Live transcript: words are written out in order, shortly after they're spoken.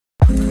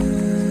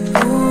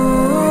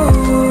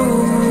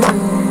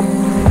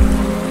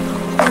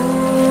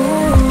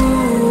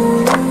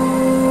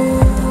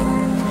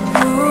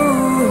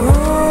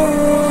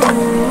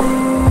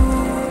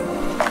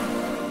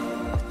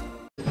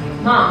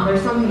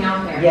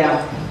coming out there.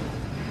 Yeah.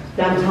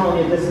 I'm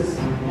telling you, this is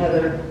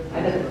Heather.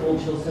 I got the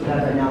cold chills so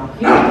bad right now.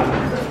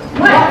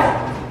 What?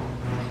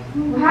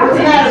 What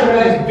happened?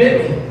 Somebody just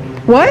bit me.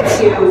 What?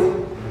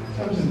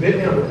 Someone just bit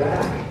me on the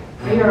back.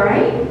 Are you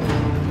alright?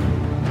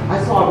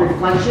 I saw a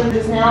reflection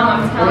just now.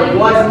 I'm telling and you. it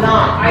was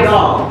not.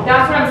 No.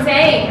 That's what I'm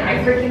saying.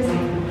 I freaking.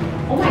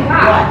 Oh my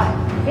god.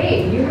 What?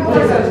 Hey, you have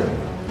like a.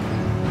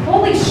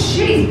 Holy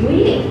shit, he's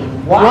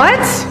bleeding. What?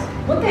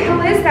 What the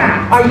hell is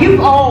that? Are you?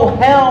 Oh,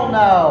 hell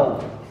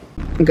no.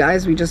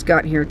 Guys, we just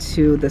got here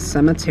to the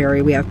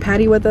cemetery. We have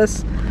Patty with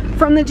us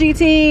from the G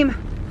team.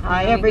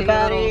 Hi,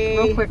 everybody.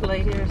 Real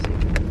quickly here.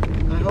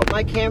 I hope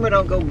my camera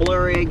don't go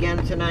blurry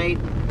again tonight.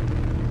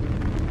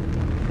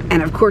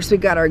 And of course, we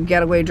got our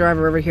getaway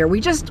driver over here.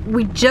 We just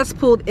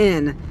pulled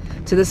in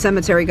to the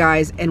cemetery,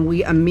 guys, and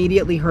we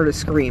immediately heard a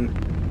scream.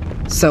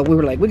 So we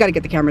were like, we got to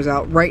get the cameras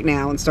out right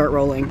now and start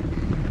rolling.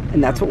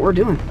 And that's what we're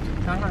doing.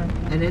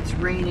 And it's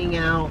raining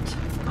out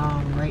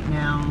right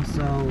now,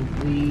 so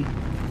we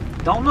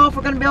don't know if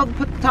we're going to be able to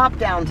put the top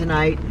down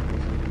tonight,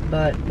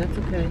 but that's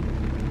okay.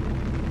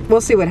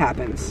 We'll see what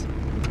happens.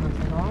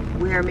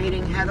 We are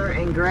meeting Heather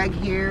and Greg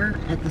here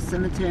at the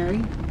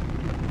cemetery.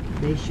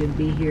 They should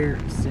be here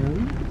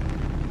soon.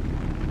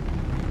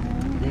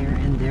 They're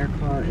in their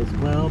car as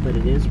well, but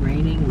it is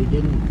raining. We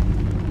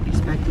didn't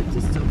expect it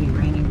to still be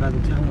raining by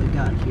the time we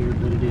got here,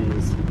 but it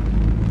is.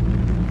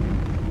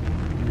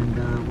 And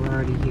we're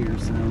already here,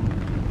 so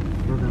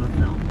we're going to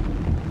film.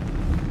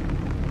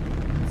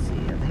 Let's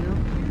see, are they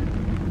over here?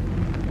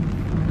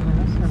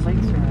 The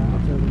lights are out.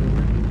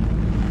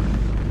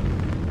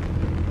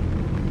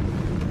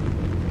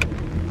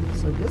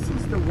 So this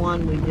is the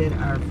one we did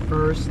our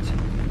first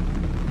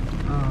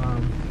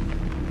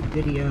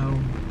video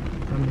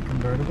from the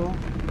convertible.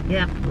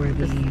 Yeah. Where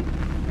the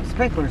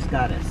sprinklers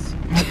got us.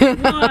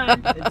 And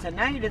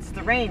tonight it's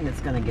the rain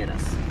that's going to get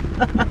us.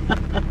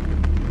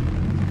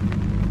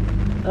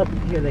 Oh,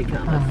 here they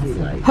come. I see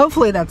lights.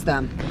 Hopefully that's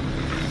them.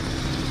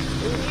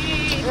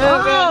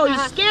 Oh, you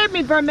scared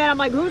me for a minute. I'm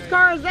like, whose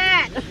car is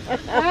that?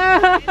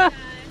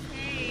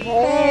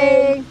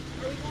 Hey. Are we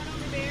going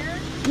over there?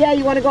 Yeah,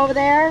 you want to go over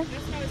there?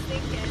 That's what I was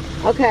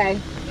thinking. Okay.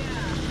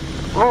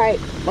 Yeah. All right,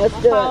 let's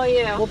do it. follow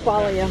you. We'll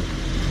follow you.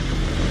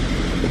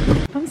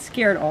 I'm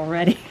scared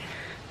already.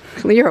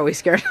 You're always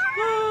scared.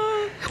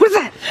 What's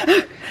that?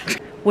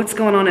 What's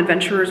going on,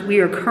 adventurers? We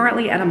are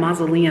currently at a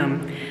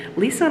mausoleum.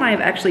 Lisa and I have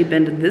actually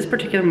been to this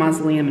particular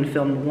mausoleum and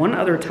filmed one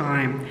other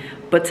time,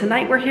 but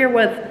tonight we're here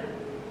with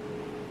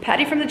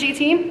Patty from the G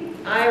team.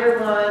 Hi,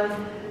 everyone.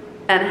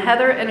 And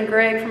Heather and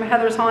Greg from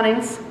Heather's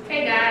Hauntings.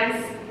 Hey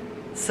guys.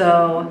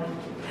 So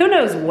who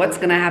knows what's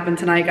gonna happen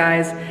tonight,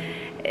 guys.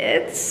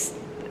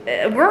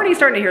 We're already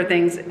starting to hear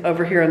things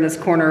over here in this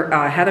corner.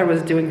 Heather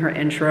was doing her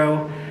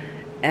intro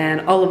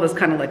and all of us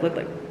kind of like looked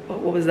like,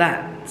 what was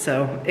that?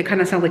 So it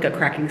kind of sounded like a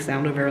cracking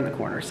sound over in the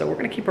corner. So we're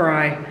gonna keep our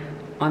eye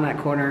on that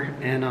corner,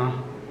 and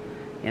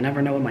you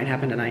never know what might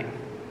happen tonight.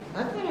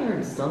 I thought I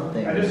heard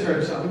something. I just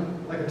heard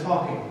something, like a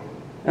talking.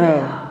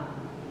 Yeah.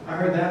 I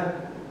heard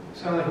that.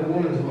 Sounded like a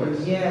woman's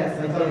voice. Yes,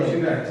 I thought it was did.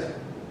 you guys.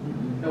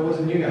 That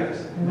wasn't you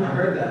guys. I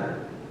heard that.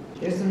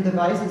 There's some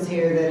devices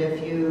here that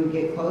if you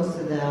get close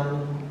to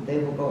them, they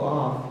will go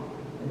off.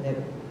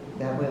 And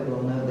that way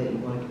we'll know that you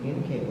want to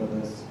communicate with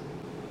us.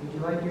 Would you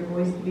like your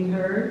voice to be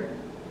heard?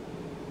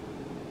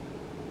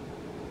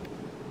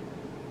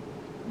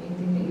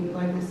 Anything that you would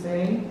like to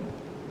say?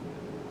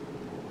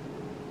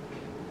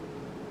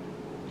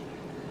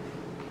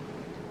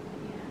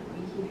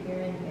 We keep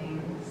hearing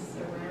things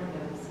around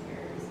us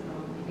here, so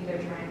maybe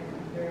they're trying to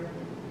come through.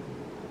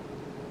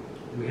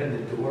 We had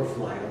the door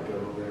fly up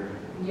over there.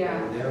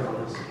 Yeah. There on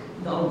us.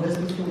 No, this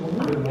was the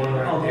woman. The one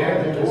right Oh,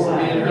 there. The other door.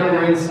 side. Me and her were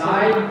On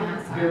inside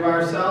that side. here by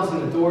ourselves,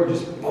 and the door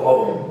just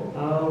boom.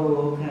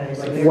 Oh, okay.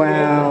 So Like they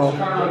Wow. It's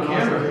caught on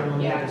camera. on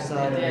the Yeah, other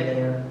side it over did.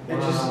 there.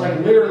 It just Wow. like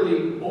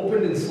literally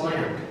opened and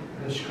slammed.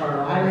 And it's caught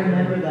on I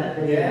remember that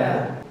video.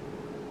 Yeah.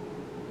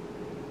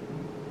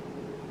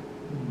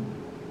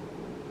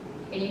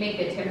 Can you make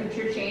the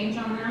temperature change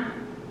on that?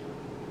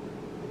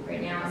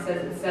 Right now it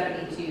says it's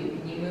 72.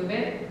 Can you move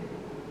it?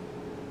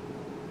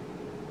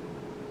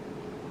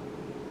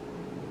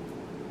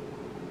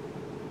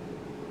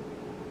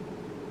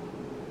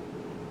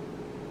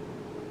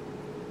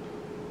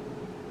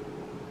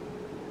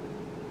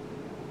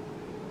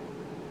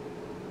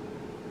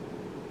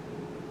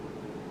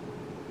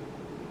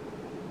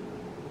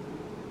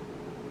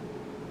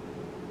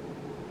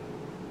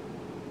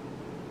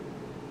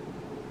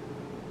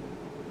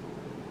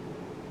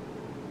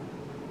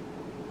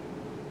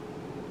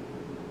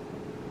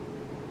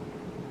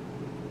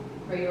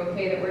 Are you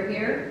okay that we're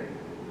here?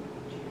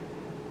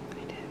 I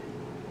did.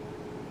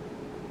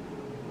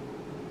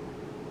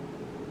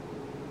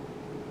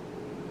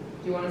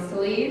 Do you want us to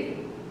leave?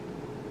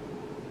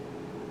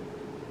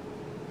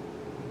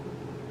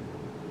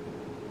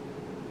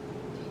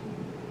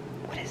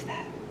 What is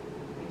that?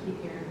 I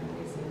keep hearing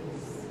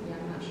noises. Yeah,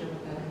 I'm not sure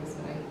what that is,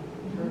 but I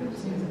heard it It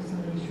too. seems like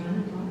somebody's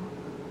trying to talk.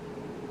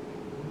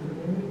 A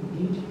very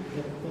deep,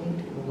 but faint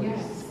voice.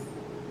 Yes.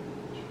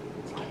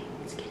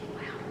 It's getting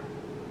louder.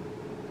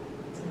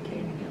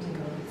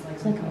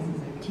 It's like a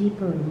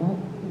deeper,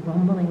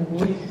 rumbling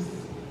voice.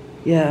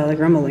 Yeah, like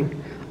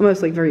rumbling.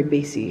 Almost like very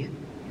bassy.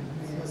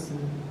 Listen,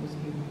 those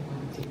people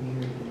want to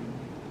hear you.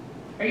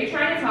 Are you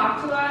trying to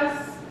talk to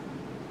us?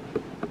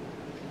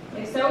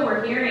 If so,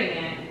 we're hearing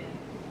it,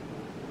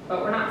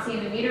 but we're not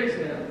seeing the meters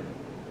move.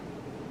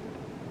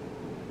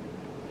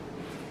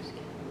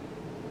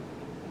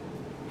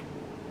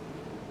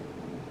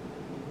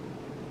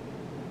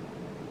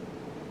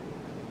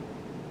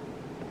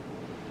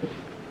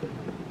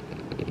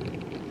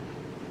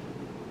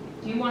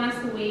 Do you want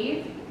us to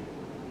leave?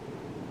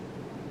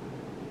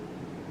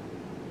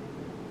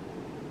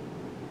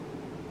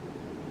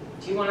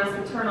 Do you want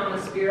us to turn on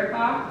the spirit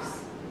box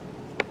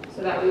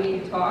so that way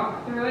you can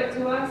talk through it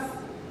to us?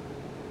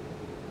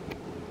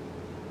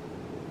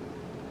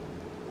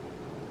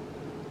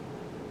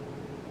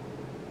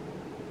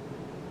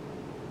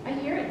 I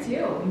hear it too.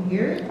 You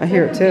hear it? I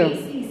hear it too.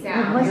 Bassy It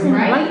sound. wasn't You're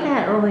right. like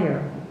that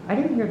earlier. I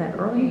didn't hear that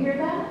You earlier. hear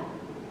that?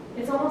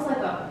 It's almost like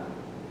a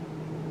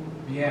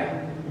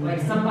Yeah. like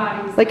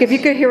somebody's Like if you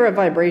could hear a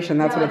vibration,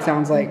 that's what it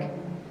sounds like.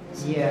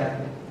 Yeah.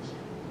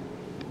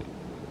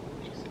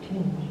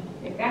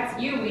 If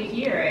that's you, we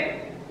hear it.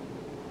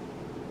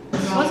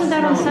 Wasn't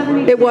that on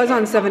 72? It was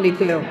on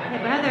 72.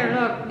 Rather,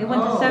 look, it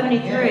went to Oh,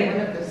 73. yeah, it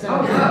went up to Oh,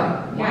 73.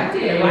 wow. Yeah, it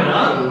did. It went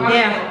up? Oh, Yeah, it went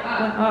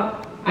went up.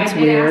 up. That's I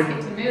did weird. ask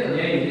it to move. Yeah, you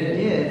It did.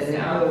 did, and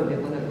it So, moved.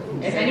 It went up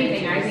from If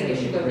anything, I 72 think it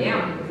to should go 73.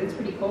 down because it's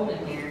pretty cold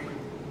in here.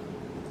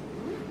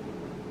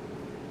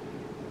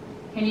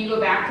 Can you go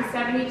back to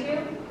 72?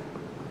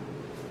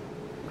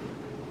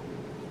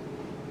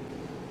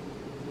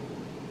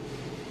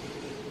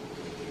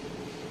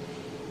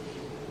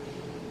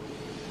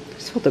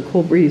 Just felt a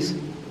cool breeze.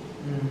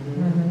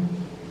 Mhm.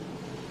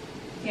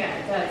 Yeah,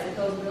 it does. It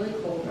feels really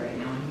cold right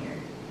now in here.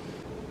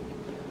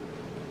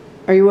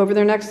 Are you over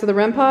there next to the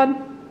Rem Pod?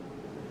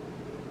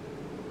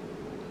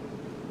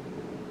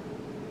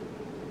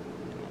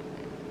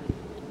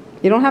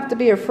 You don't have to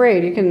be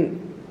afraid. You can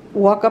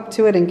walk up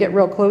to it and get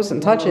real close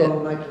and touch it. Oh,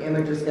 my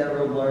image just got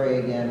real blurry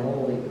again.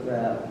 Holy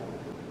crap.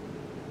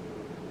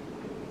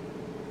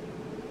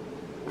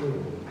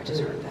 I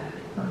just heard that.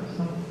 I'm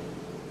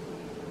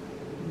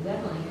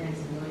definitely hearing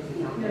some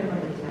noises out There's there.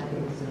 like a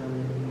tapping sound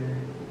in here.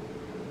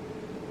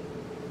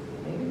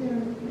 Maybe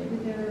they're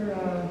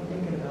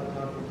thinking about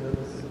talking to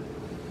us.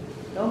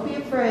 Don't be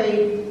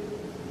afraid.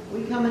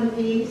 We come in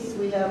peace.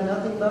 We have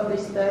nothing but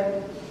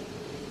respect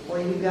for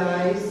you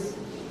guys.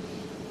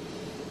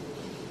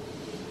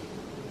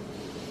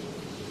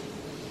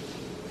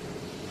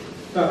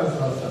 Thought I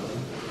saw something.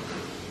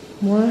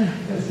 What?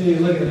 I see you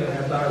looking at me,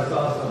 I thought I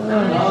saw something. No,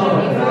 it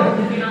should be both.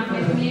 If you're not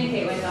going to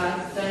communicate with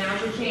us, so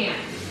now's your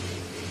chance.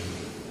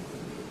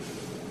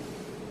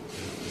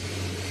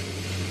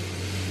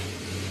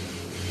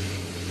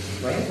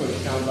 Frankly,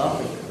 sounds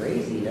awfully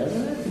crazy,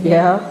 doesn't it?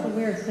 Yeah. That's a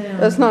weird sound.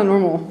 That's not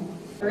normal.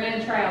 We're going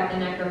to try out the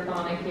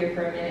necrophonic here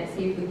for a minute,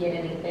 see if we get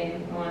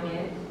anything on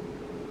it.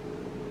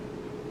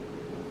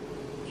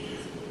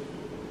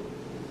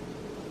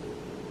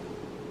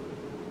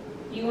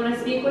 You want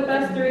to speak with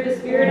us through the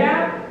spirit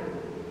app?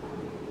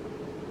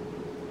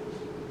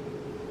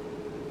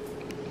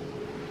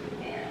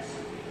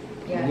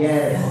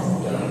 Yes.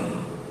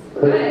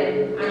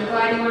 Good. I'm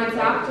glad you want to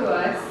talk to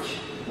us.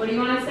 What do you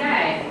want to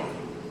say?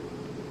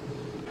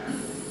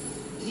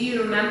 Do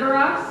you remember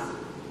us?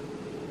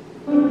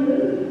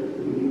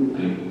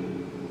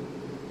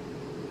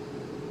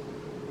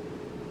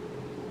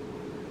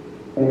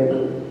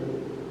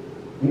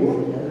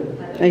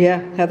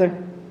 Yeah, Heather.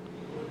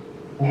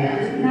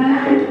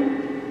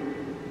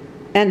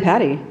 And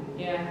Patty.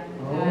 Yeah.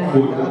 Oh my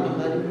God, I'm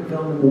not even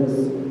filming this.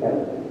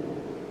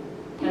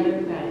 Heather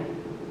and Patty.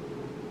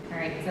 All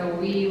right, so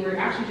we were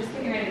actually just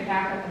getting ready to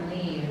pack up and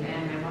leave,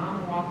 and my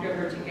mom walked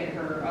over to get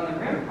her other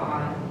Rem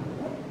Pod.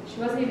 She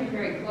wasn't even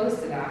very close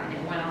to that, and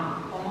it went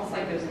off, almost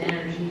like there's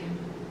energy,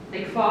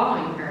 like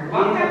following her.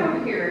 Walk back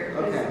over here,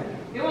 'cause Okay.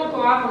 it won't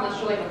go off unless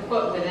you're like a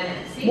foot within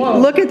it. See? Whoa.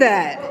 Look at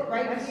that.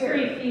 Right That's here.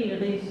 3 feet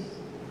at least.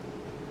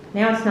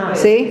 Now it's not.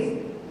 See?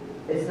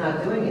 It's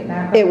not doing it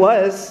now. It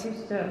was. 2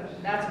 steps.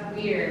 That's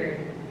weird,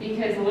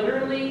 because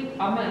literally,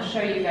 I'm gonna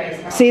show you guys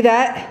how. See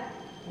that?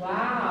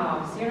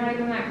 Wow, so you're not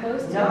even that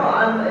close to it. No,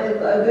 I'm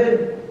a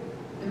good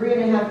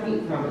 3.5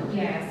 feet from it.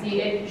 Yeah,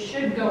 see, it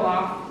should go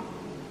off,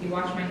 you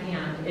watch my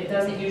hand, it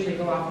doesn't usually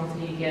go off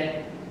until you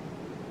get,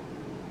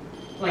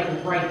 like,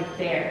 right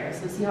there.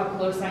 So see how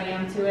close I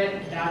am to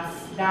it?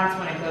 That's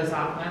when it goes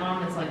off. My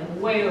mom is like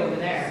way over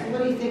there. So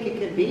what do you think it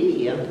could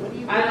be? What do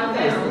you I don't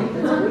guys know. think?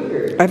 That's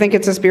weird. I think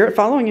it's a spirit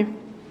following you.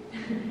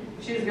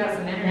 She's got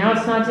some energy. Now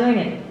it's not doing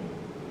it.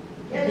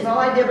 Yeah, because all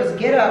I did was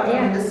get up Yeah.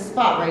 from this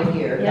spot right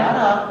here, Yeah. got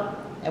up,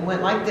 and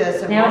went like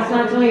this, and Now walked it's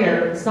not over doing it. here,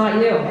 It's not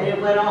you. and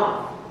it went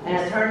off. And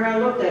I turned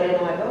around, looked at it, and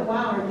I'm like, oh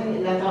wow, we're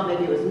thinking, and I thought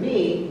maybe it was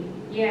me.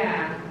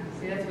 Yeah,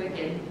 see, that's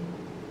wicked.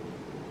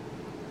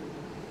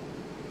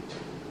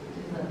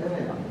 It's not doing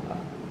it.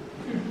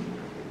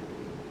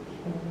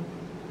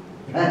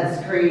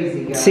 That's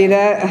crazy, guys. See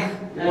that?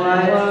 What?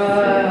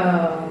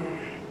 Whoa.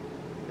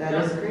 That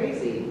is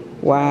crazy.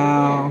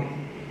 Wow.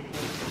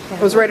 It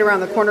was right around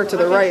the corner to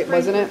the right,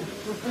 wasn't it? I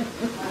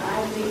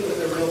think it was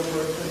a real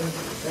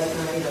person that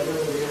night, I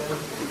really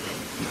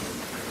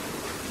am.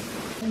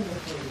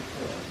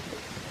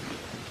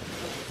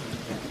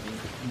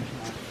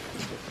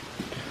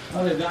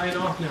 Oh, they're dying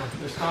off now.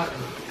 They're stopping.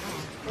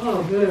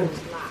 Oh, good.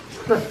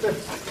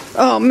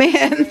 Oh,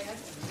 man.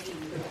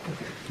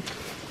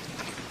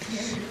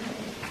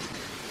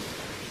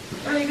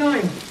 Where are you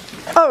going?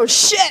 Oh,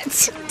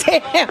 shit.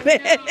 Damn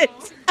it.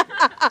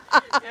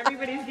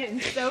 Everybody's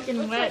getting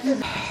soaking wet. Yeah,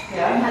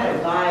 I had a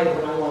vibe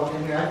when I walked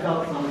in here. I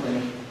felt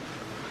something.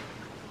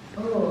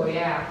 Oh,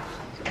 yeah,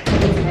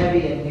 It's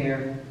heavy in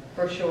here.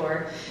 for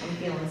sure. I'm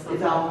feeling It's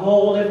something. a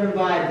whole different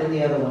vibe than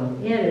the other one.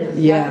 Yeah, it is.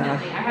 Yeah.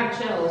 Definitely. I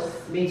have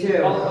chills. Me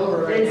too. All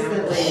over right now.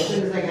 Instantly, as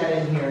soon as I got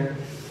in here.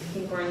 I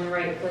think we're in the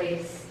right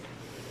place.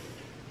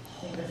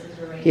 I think this is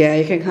the right. Yeah,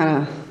 you can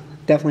kind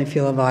of definitely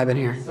feel a vibe in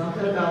here.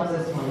 Something about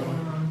this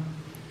one.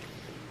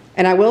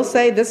 And I will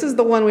say, this is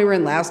the one we were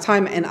in last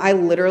time, and I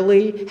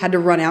literally had to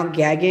run out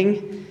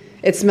gagging.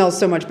 It smells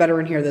so much better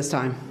in here this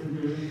time.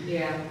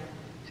 Yeah.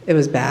 It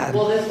was bad.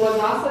 Well, this was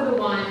also the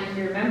one, if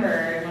you remember,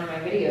 in one of my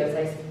videos,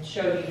 I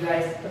showed you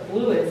guys the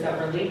fluids that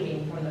were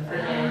leaking from the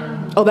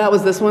freaking. Oh, that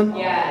was this one?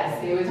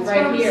 Yes, it was That's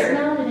right why we here.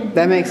 smelled it in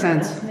That makes here.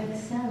 sense. That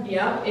makes sense.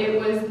 Yep, it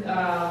was,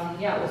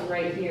 yeah, it was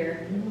right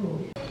here.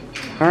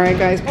 All right,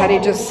 guys, Patty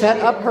just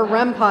set up her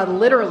Rem Pod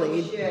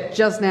literally Shit.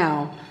 just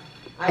now.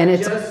 I And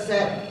it's- just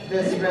set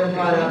this Rem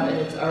Pod up and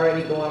it's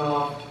already going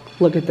off.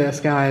 Look at this,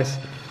 guys.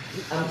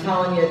 I'm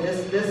telling you,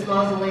 this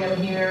mausoleum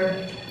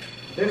here,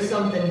 there's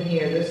something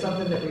here. There's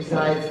something that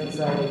resides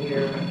inside of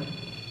here,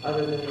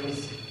 other than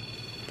these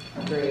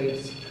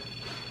graves.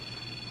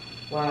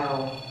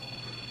 Wow.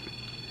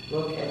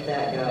 Look at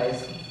that,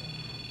 guys.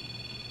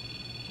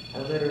 I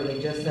literally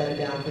just set it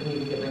down, couldn't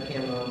even get my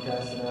camera on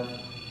fast enough.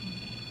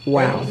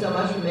 Wow. Thank you so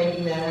much for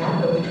making that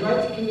happen. Would you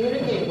like to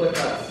communicate with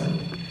us?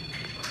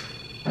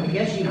 I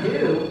guess you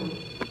do.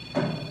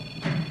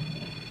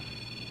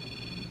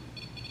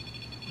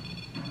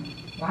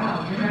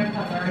 Wow, your red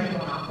pod's already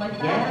going off like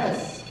that?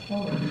 Yes.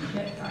 Holy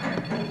shit,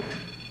 sorry.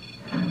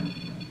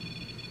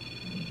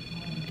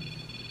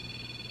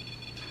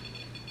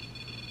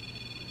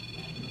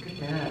 Look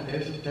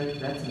at that.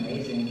 That's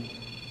amazing.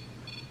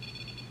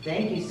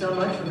 Thank you so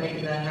much for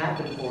making that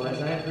happen for us.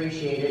 I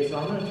appreciate it. So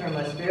I'm going to turn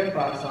my spirit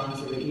box on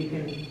so that you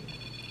can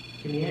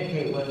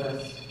communicate with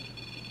us.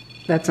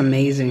 That's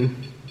amazing.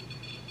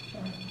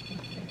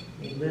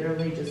 We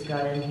literally just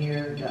got in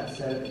here, got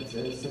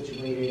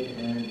situated,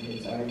 and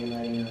it's already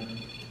lighting up.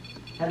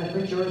 Heather,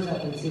 put yours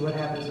up and see what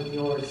happens with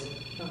yours.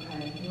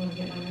 Okay, you wanna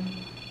get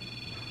mine?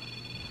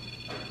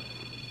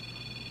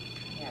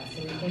 Yeah,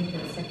 so we came to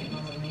the second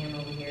mausoleum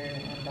over here,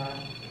 and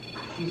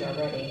she's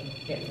already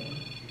getting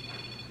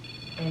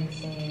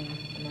insane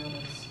amount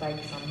of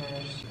spikes on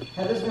hers.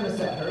 Heather's going to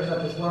set hers up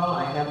as well.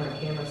 I have my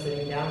camera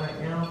sitting down right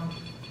now.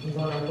 I'm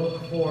going to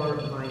look for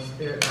my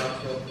spirit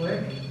box real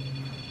quick.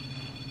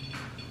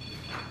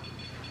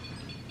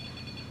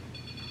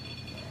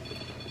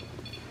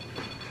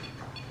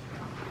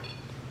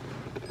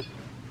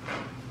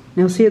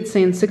 Now see, it's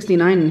saying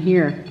 69 in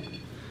here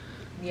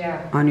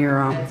Yeah. on your,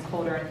 And it's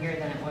colder in here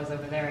than it was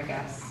over there, I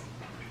guess.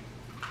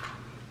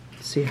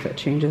 see if it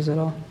changes at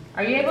all.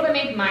 Are you able to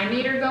make my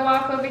meter go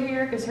off over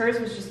here? Because hers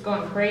was just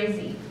going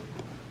crazy.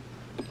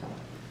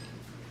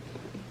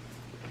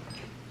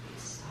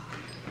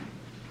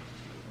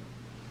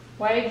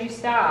 Why did you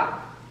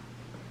stop?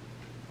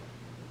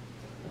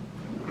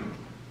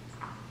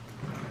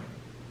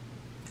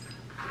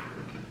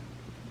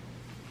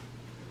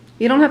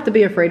 You don't have to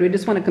be afraid. We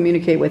just want to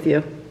communicate with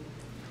you.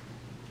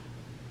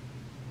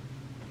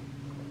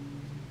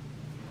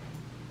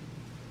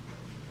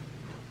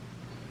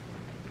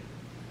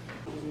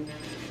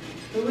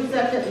 Who was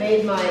that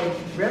made my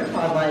Rem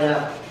Pod light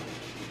up?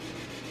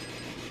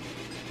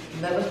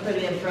 That was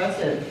pretty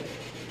impressive.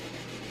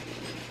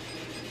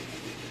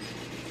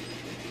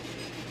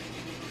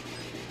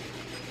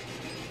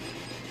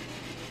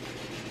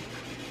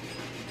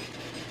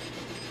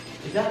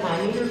 Is that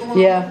my meter going on?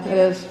 Yeah, it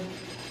is.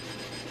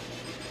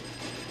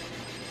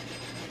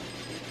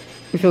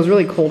 It feels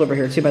really cold over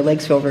here too. My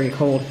legs feel very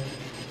cold.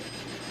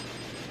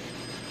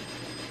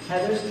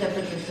 Heather's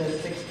temperature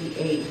says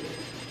 68.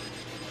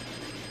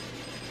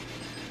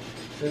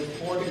 So it's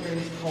 4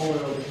 degrees colder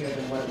over here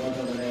than what it was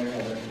over there,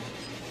 Heather.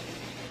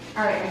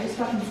 Alright, I just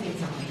fucking seen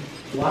something.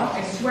 What?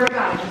 I swear to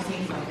God, I just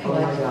seen something. Oh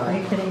my God. Are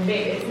you kidding me?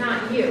 Babe, it's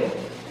not you.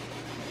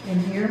 In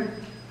here?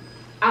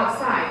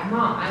 Outside,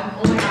 Mom,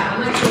 oh my God,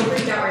 I'm like so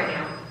freaked out right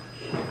now.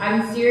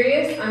 I'm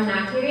serious, I'm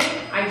not kidding,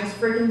 I just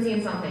freaking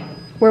seen something.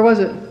 Where was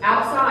it?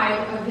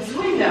 Outside of this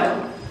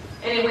window,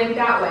 and it went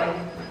that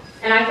way.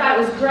 And I thought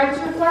it was Greg's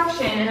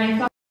reflection, and I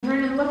thought I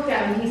turned and looked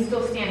at him, he's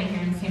still standing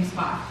here in the same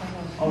spot.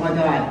 Oh my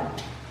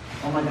God.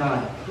 Oh my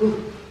God.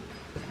 Ooh.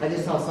 I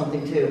just saw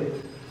something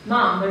too.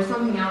 Mom, there's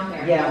something out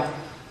there. Yeah.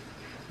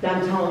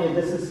 I'm telling you,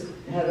 this is,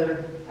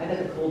 Heather, I got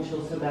the cold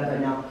chills so bad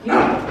right now.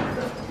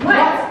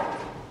 What?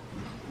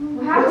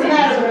 What happened?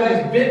 Something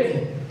just bit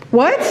me.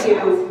 What?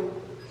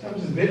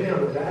 Something just bit me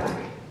on the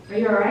back. Are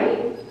you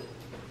alright?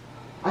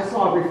 I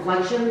saw a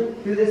reflection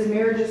through this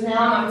mirror just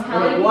now. I'm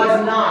telling and you. it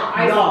was not,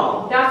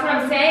 no. That's what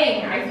I'm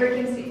saying. I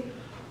freaking see.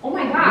 Oh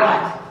my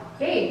God. What?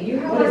 Babe, you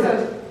have What like is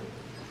a.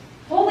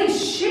 Holy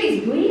shit,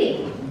 he's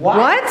bleeding.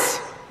 What?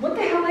 What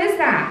the hell is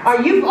that?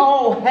 Are you,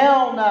 oh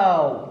hell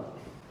no.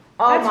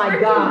 Oh That's my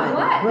freaking God,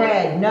 blood.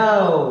 Greg,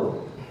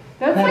 no.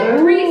 That's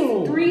Heather?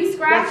 like three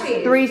scratches.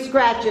 That's 3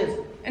 scratches.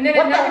 And then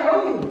What the another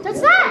hell? one.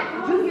 What's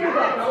that? Did you hear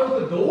that? That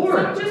was the door.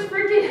 Some just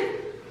freaking.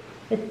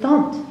 It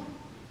thumped.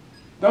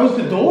 That was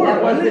the door,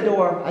 That was wasn't the it?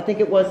 door. I think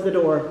it was the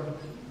door.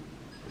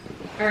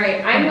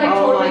 Alright, I'm like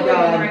Oh my totally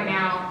God. looking right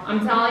now.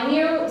 I'm telling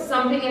you,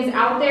 something is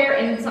out there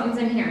and something's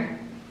in here.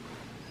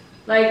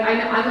 Like, I'm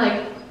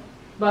like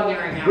bugging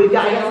right now. We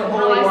got I know some how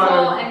holy I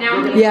saw, water. and now We're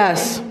he's- gonna-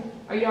 Yes.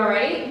 Are you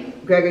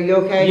alright? Greg, are you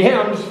okay?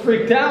 Yeah, I'm just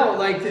freaked out.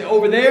 Like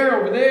over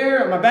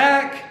there, on my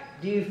back.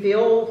 Do you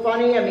feel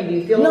funny? I mean, do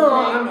you feel No,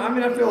 okay? I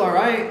mean I feel all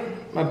right.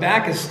 My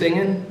back is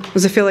stinging.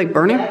 Does it feel like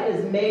burning? That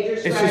is major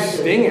just scratches.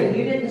 stinging.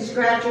 You didn't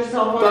scratch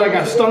yourself on Thought I got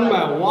anything stung like-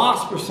 by a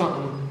wasp or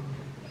something.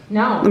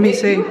 No. Let me If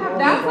see. you have-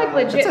 that's like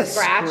legit That's a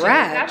scratches.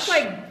 scratch. That's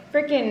like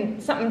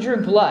freaking something drew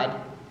blood.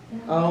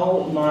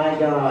 Oh my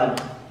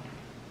God.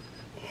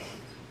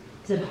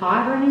 Is it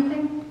hot or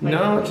anything?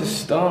 No, it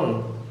just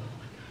stung.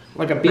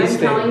 Like a bee I'm sting.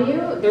 telling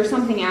you, there's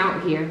something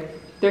out here.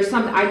 There's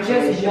something, I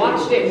just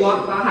watched it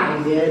walk by.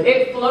 You did?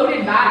 It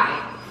floated by.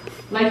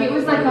 Like it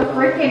was like a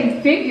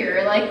freaking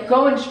figure, like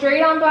going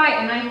straight on by,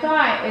 and I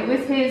thought it was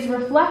his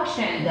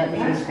reflection That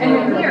means in the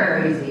you're mirror.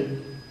 crazy.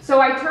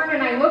 So I turned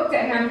and I looked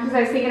at him because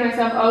I was thinking to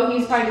myself, oh,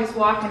 he's probably just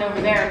walking over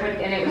there,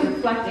 and it was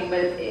reflecting, but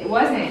it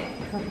wasn't.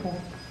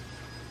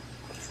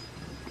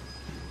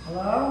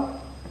 Hello?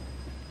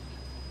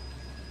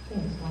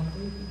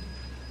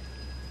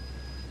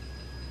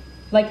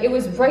 Like it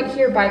was right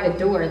here by the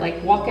door,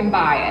 like walking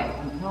by it.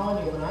 I'm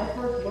telling you, when I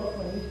first looked,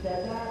 when you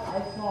said that,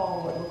 I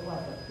saw what looked like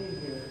a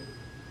figure.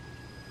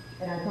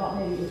 And I thought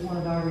maybe it was one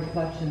of our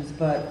reflections,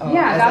 but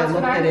Yeah, as that's I looked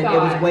what I at it, it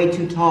was thought. way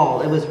too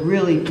tall. It was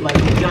really like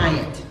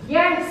giant.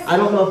 Yes. I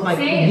don't know if my,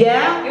 Same.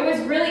 yeah? It was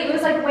really, it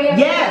was like way up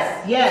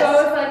Yes, there. yes. So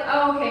I was like,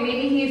 oh, okay,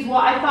 maybe he's, well,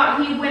 I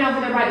thought he went over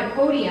there by the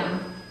podium,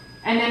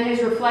 and then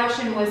his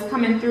reflection was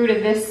coming through to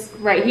this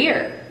right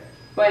here.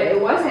 But it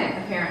wasn't,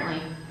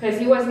 apparently, because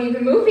he wasn't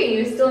even moving, he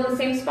was still in the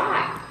same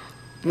spot.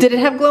 Did it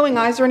have glowing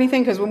eyes or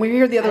anything? Because when we were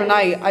here the other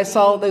night, I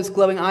saw those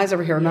glowing eyes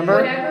over here, remember?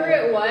 Whatever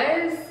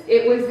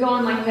it was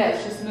going like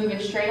this, just moving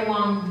straight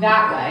along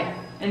that way,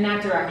 in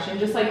that direction,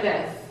 just like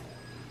this.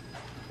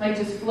 Like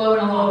just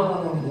floating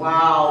along.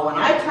 Wow, when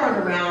I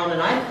turned around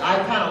and I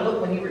kind of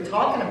looked when you were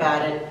talking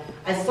about it,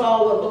 I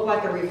saw what looked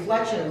like a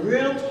reflection,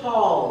 real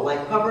tall,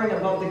 like hovering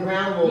above the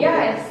ground a little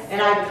Yes. bit.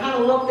 And I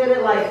kind of looked at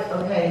it like,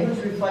 okay, whose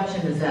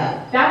reflection is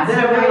that? That's Then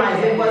I what I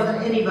realized did. it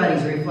wasn't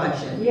anybody's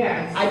reflection.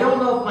 Yes. I don't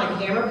know if my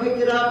camera picked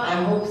it up, I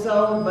hope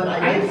so, but I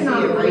I did see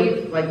cannot it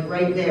believe-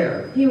 right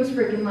there. He was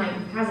freaking like,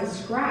 has a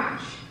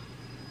scratch.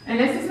 And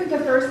this isn't the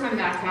first time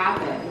that's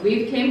happened.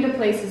 We've came to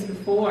places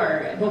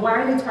before, but why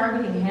are they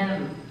targeting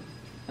him?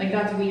 Like,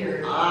 that's weird.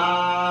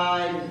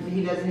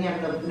 He doesn't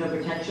have no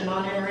protection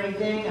on it or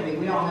anything. I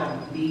mean, we all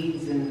have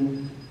beads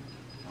and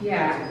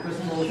Yeah.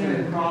 crystals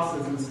and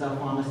crosses and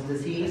stuff on us.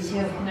 Does he?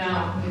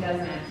 No, he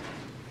doesn't.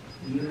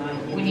 You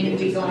might We need to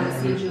be get going to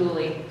some. see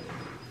Julie.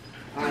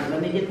 All right,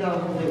 let me get the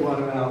holy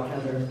water out,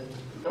 Heather.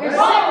 There's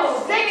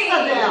Oh, six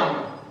of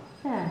them.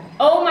 Yeah.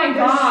 Oh my There's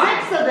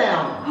God. 6 of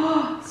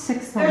them.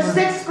 6 There's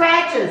 6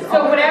 scratches.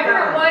 So whatever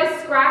it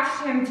was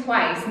scratched him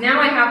twice. Now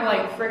I have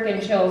like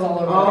freaking chills all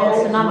over. Oh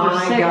That's the number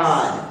my 6.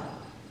 God.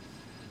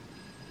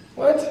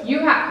 What? You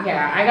have,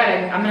 yeah,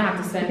 I'm gonna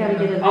have to send You gotta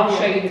him. get a I'll video.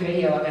 show you the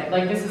video of it.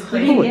 Like this is You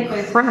crazy. didn't Holy get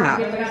this. crap.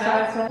 Yeah, we got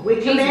that. We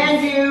Jesus.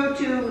 command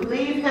you to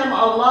leave him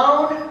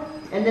alone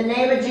in the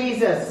name of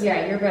Jesus.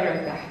 Yeah, you're better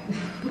at that.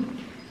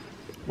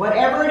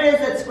 Whatever it is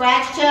that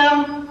scratched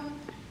him,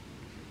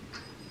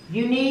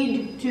 you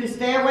need to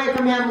stay away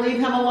from him, leave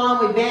him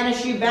alone. We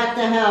banish you back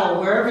to hell,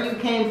 wherever you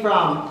came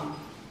from.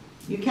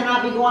 You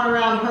cannot be going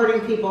around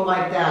hurting people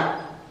like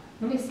that.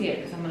 Let me see it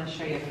because I'm gonna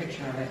show you a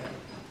picture of it.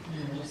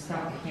 I'm gonna just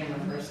stop the camera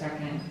for a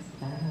second.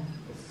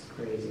 This is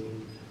crazy.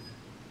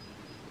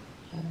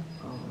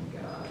 Oh my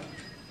God.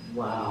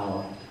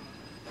 Wow.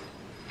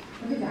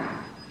 Look at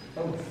that.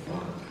 Oh,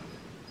 fuck.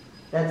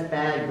 That's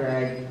bad,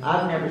 Greg.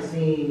 I've never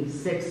seen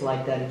 6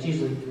 like that. It's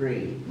usually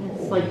 3.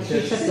 It's like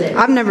Just 6.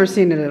 I've never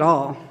seen it at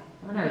all.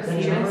 I've never Is seen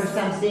this your this. first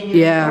time seeing it?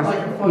 Yeah, like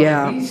a fucking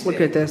yeah. beast Look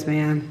stick. at this,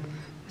 man.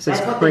 This is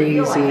That's what they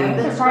feel like. I've crazy.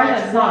 been It's probably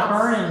scratched not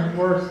once. burning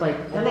worse.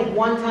 Like, I think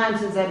one time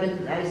since I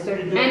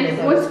started doing this,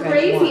 And I what's was scratched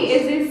crazy once.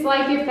 is it's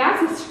like if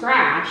that's a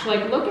scratch,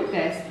 like look at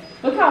this.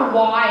 Look how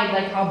wide,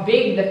 like how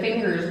big the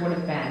fingers would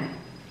have been.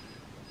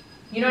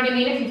 You know what I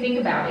mean? If you think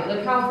about it,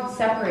 look how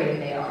separated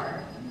they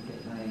are. Let me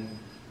get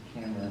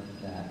my camera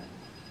to that.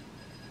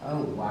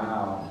 Oh,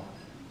 wow.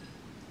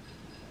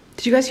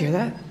 Did you guys hear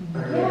that?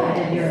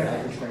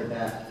 I just heard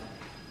that.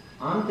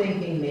 I'm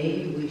thinking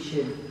maybe we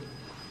should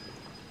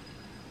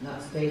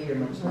not stay here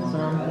much longer.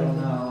 I don't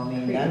know. I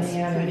mean, Freaking that's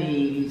me out.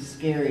 pretty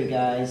scary,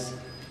 guys.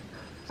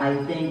 I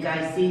think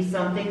I see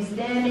something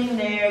standing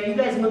there. You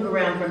guys move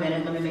around for a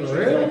minute. Let me make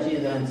sure it's not you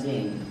that I'm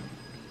seeing.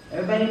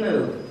 Everybody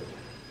move.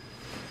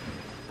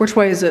 Which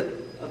way is it?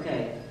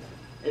 Okay.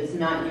 It's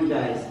not you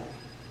guys.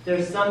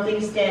 There's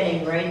something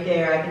standing right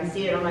there. I can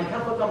see it on my,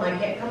 come look on my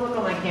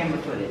camera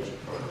footage.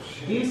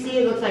 Do you see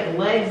it? Looks like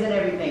legs and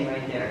everything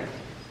right there.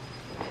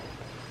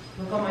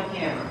 Look on my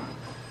camera.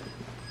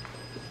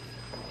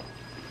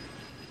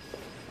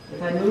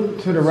 If I move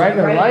To the right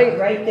of the light?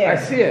 Right there. I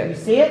see it. You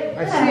see it?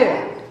 I see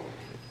it.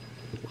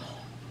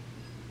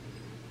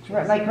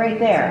 Like right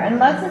there.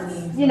 Unless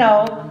it's, you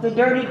know, the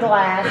dirty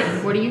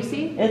glass. What do you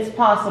see? It's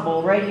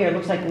possible. Right here. It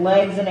looks like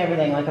legs and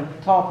everything, like a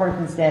tall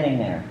person standing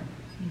there.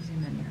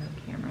 Zoom into her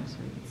camera so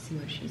we can see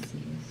what she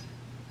sees.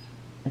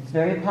 It's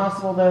very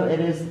possible, though, it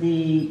is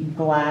the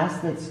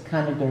glass that's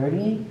kind of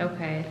dirty.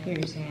 Okay, I hear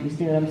you You saying.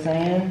 see what I'm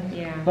saying?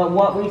 Yeah. But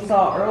what we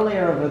saw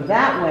earlier over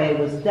that way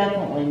was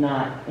definitely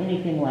not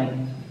anything like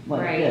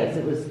Right. this.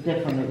 It was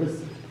different. It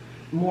was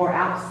more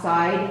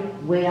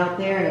outside, way out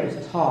there, and it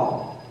was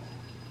tall.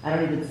 I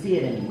don't even see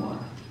it anymore.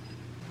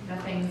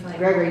 Nothing's like.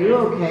 Greg, are you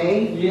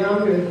okay? Yeah,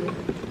 I'm good.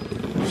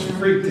 Just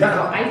freaked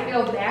out. I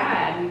feel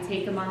bad. We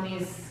take him on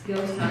these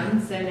ghost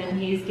hunts and then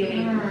he's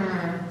getting,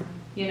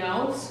 you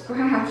know,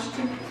 scratched.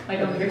 Like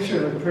The picture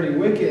looked pretty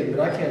wicked,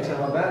 but I can't tell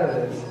how bad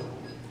it is.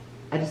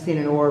 I just seen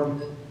an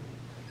orb.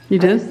 You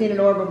I just did? seen an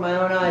orb with my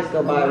own eyes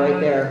go by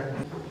right there.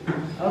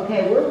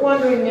 Okay, we're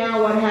wondering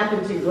now what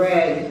happened to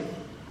Greg.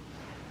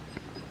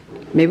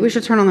 Maybe we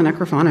should turn on the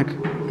necrophonic.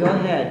 Go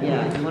ahead,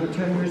 yeah. You want to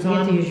turn yours You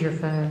have to on? use your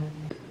phone.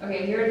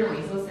 Okay, hear a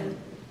noise. Listen.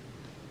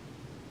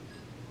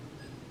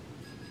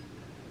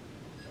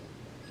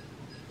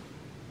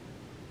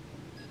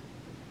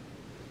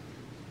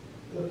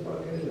 What the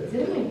fuck is Is it?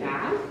 it in my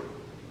bag?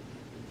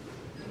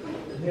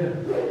 Yeah, I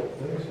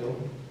think so.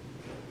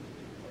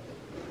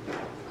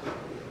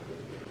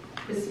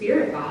 The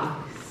spirit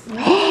box.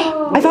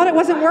 I thought it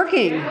wasn't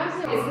working.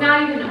 It's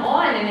not even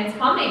on and it's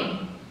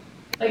humming.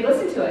 Like,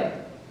 listen to it.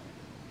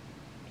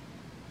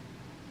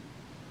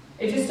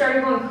 It just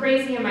started going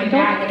crazy in my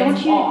bag and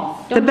it's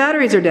off. The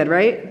batteries are dead,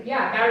 right?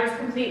 Yeah, battery's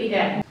completely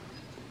dead.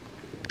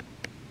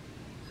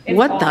 It's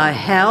What off. the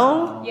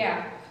hell?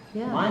 Yeah.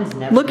 Mine's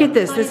never. Look at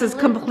this. This is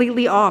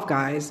completely off,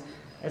 guys.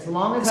 As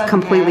long as It's I've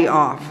completely had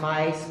off.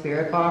 my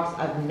spirit box,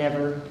 I've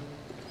never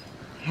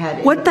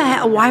had. What the anything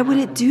hell? Why like would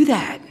that. it do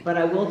that? But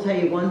I will tell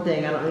you one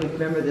thing, I don't know if you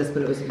remember this,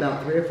 but it was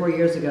about 3 or 4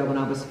 years ago when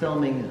I was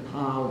filming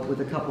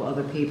with a couple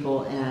other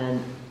people,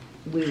 and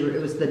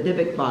it was the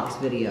Dybbuk box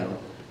video.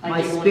 Like My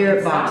you wanted spirit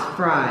to box stop?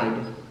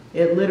 fried.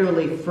 It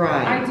literally I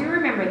fried. do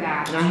remember And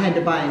that. I had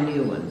to buy a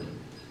new one.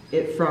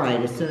 It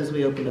fried as soon as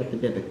we opened up the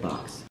Dybbuk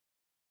box.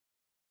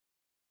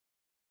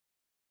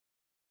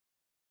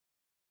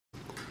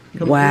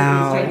 Completely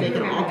Wow. started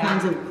making all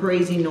kinds of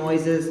crazy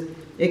noises.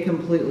 It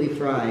completely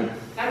fried.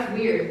 That's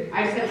weird.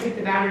 I just had to take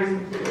the batteries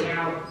completely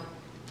out.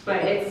 But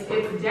it's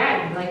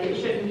dead. Like, it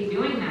shouldn't be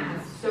doing that.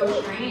 It's so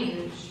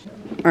strange.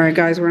 All right,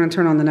 guys, we're going to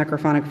turn on the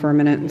necrophonic for a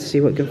minute and see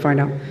what we can find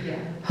out. Yeah.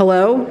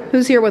 Hello?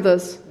 Who's here with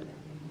us?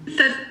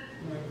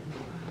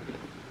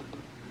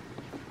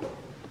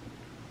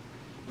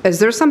 Is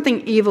there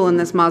something evil in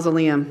this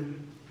mausoleum?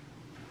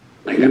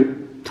 I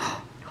am?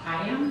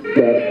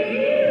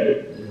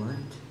 What?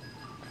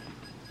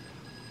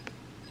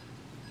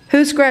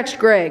 Who scratched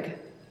Greg?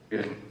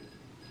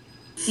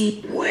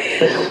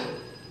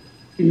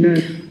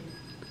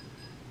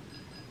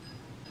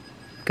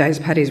 Guys,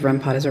 Patty's Rem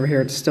Pod is over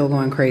here. It's still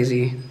going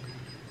crazy.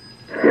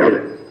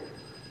 I'm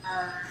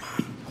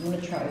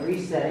gonna try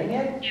resetting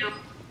it.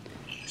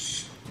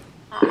 Let's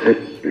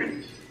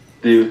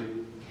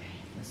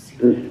see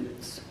what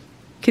happens.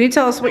 Can you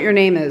tell us what your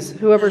name is?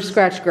 Whoever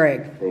scratched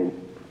Greg.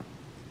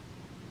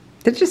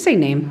 Did it just say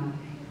name?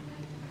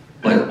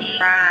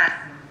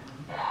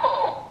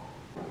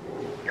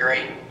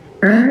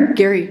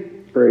 Gary.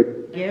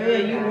 Gary,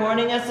 are you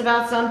warning us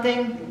about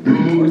something?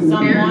 Or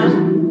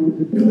someone?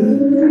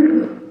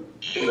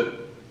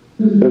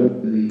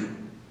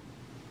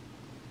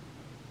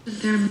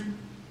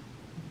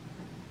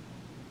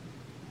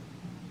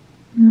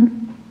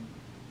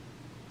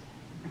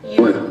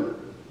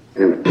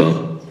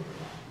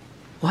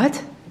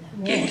 What?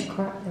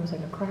 There was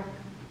like a crack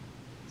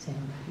sound.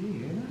 Do you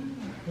hear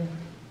that?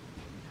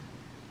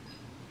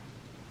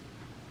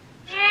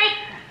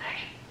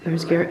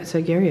 There's Gary. It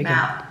said Gary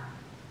again.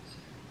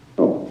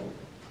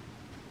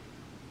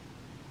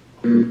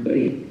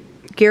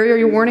 Gary, are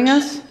you warning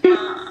us?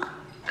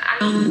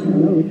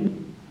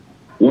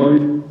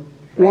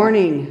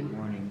 Warning.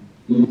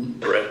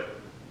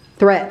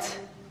 Threat.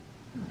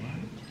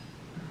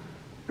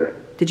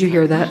 Did you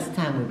hear that? Last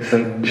time we were here,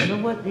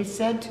 remember what they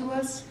said to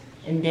us?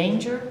 In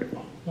danger?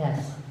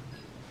 Yes.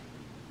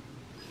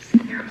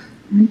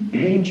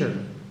 Danger.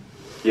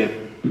 Yeah.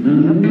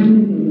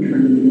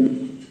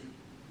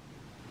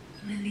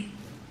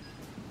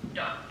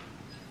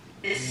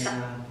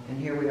 Yeah, and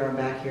here we are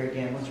back here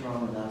again. What's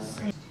wrong with us?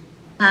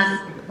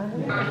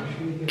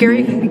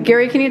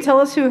 Gary, can you tell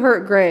us who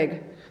hurt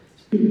Greg?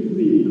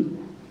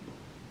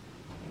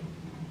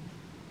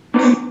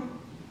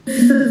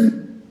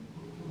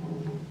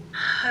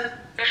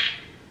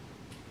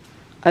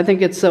 I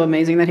think it's so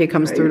amazing that he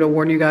comes through to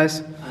warn you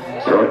guys.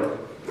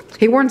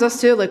 He warns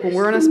us too, like when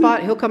we're in a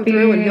spot, he'll come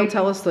through and he'll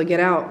tell us to get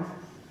out.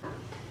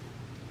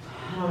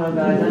 I don't know,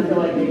 guys, I feel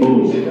like maybe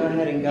we should go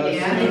ahead and go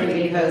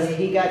soon because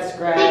he got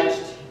scratched.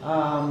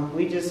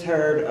 We just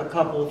heard a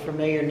couple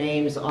familiar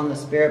names on the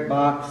spirit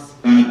box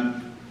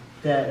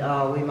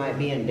that we might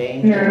be in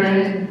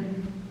danger.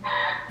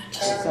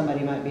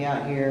 Somebody might be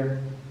out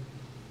here.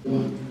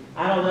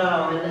 I don't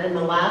know, and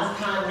the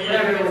last time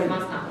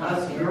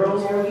us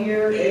girls were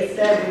here, it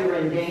said we were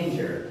in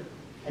danger.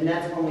 And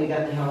that's when we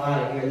got the hell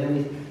out of here. Then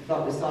we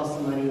thought we saw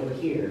somebody over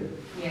here.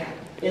 Yeah.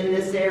 In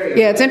this area.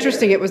 Yeah, it's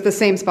interesting. It was the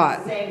same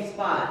spot. Same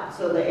spot.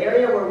 So the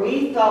area where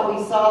we thought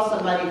we saw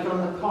somebody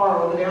from the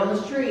car over there on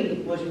the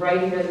street was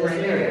right here in this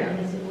area.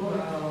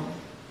 Wow.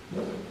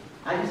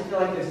 I just feel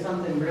like there's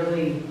something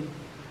really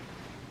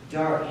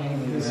dark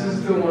hanging around. This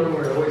is the one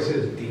where it always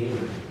says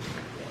demon.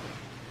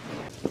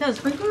 No,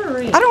 sprinkler or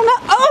rain? I don't know.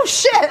 Oh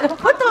shit!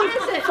 What the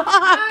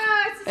fuck?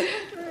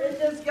 It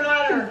just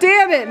got her.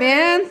 Damn it,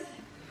 man!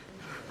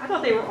 I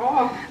thought they were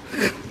off.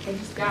 It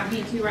just got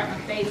me too right in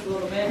my face a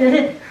little bit.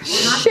 Well, not the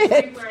Shit!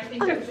 sprinkler, I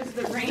think it was just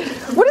the rain.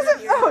 What is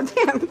it? Oh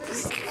damn!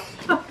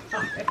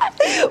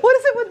 What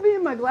is it with me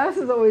and my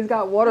glasses? Always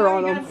got water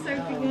on them.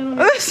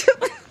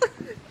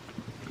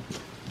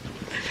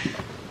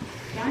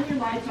 Shine your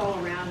lights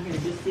all around here,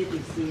 just see if you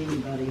see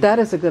anybody. That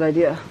is a good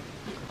idea.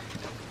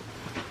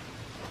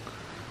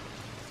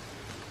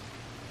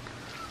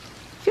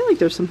 I feel like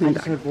there's something I back.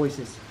 just heard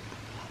voices.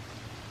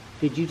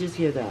 Did you just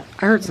hear that?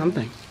 I heard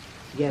something.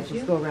 Yeah,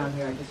 just go around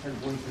here. I just heard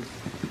voices.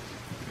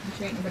 I'm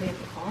sure ain't nobody at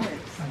the cars.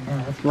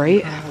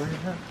 Right?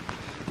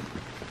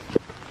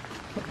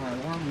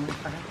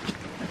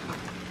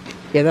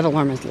 Yeah, that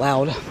alarm is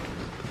loud.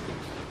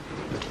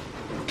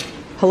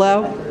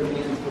 Hello?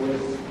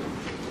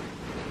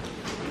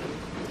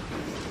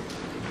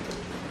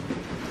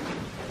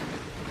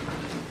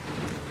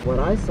 What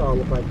I saw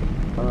looked like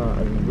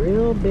a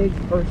real big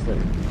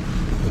person.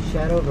 The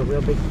shadow of a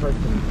real big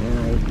person. And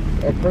I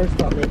at first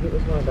thought maybe it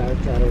was one of our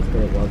shadows,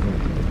 but it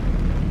wasn't.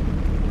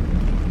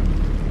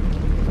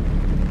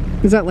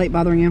 Is that light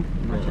bothering you?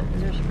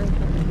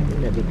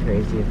 Wouldn't that be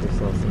crazy if we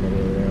saw somebody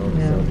over there all of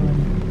a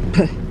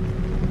sudden?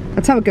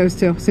 That's how it goes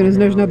too. As soon as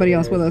there's nobody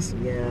else with us.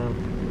 Yeah.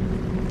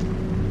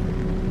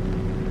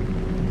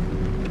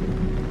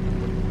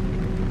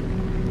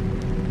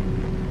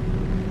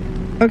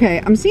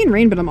 Okay, I'm seeing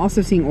rain, but I'm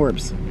also seeing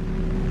orbs.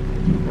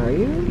 Are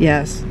you?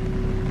 Yes.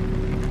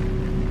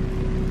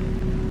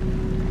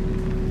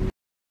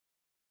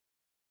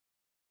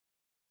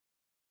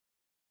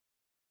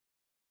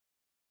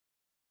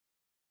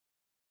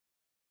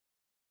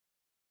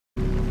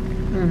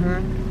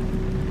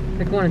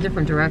 They're going a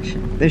different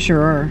direction. They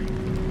sure are.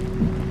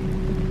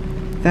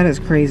 That is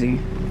crazy.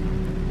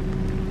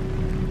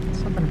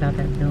 Something about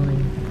that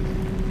building.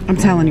 I'm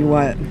telling you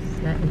what.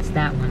 It's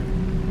that one.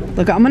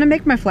 Look, I'm gonna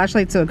make my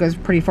flashlight so it goes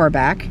pretty far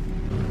back.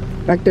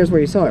 Back there's where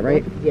you saw it,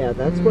 right? Yeah,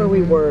 that's where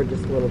we were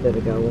just a little bit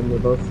ago when we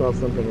both saw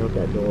something out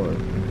that door. And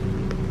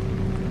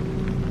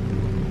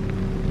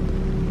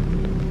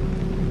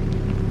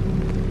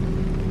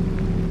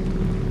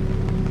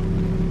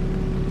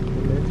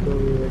that's where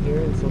we were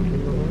hearing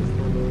something the last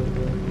time we were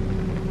here.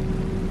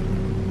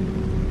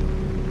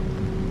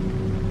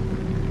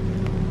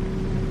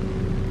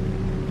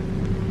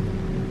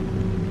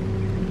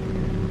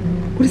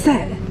 What is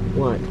that?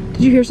 What?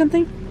 Did you hear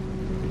something?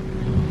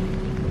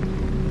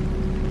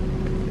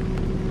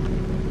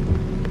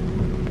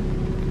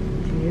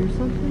 Did you hear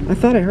something? I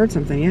thought I heard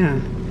something, yeah.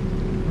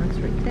 That's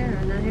right there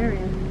in that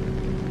area.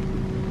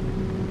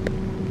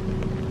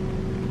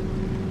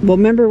 Well,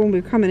 remember when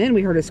we were coming in,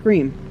 we heard a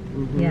scream.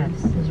 Mm-hmm. Yes,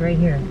 it's right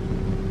here.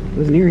 It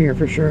was near here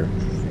for sure.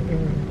 This is the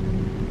area.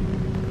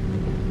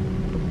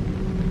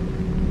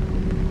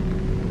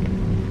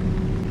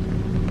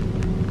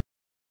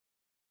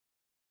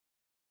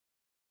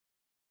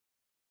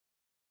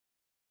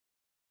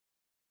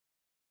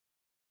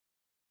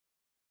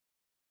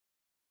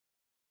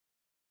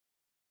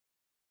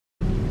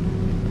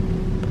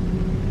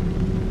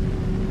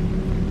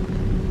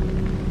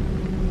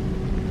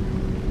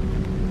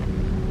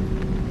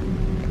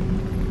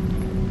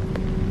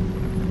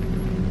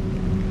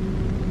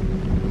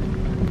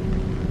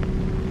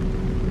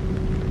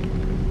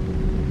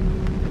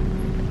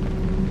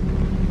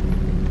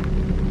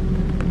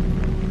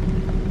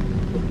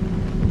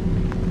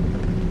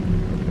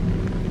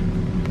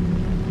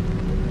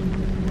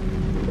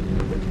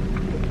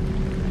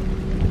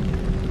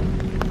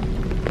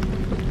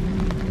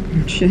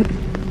 Shit.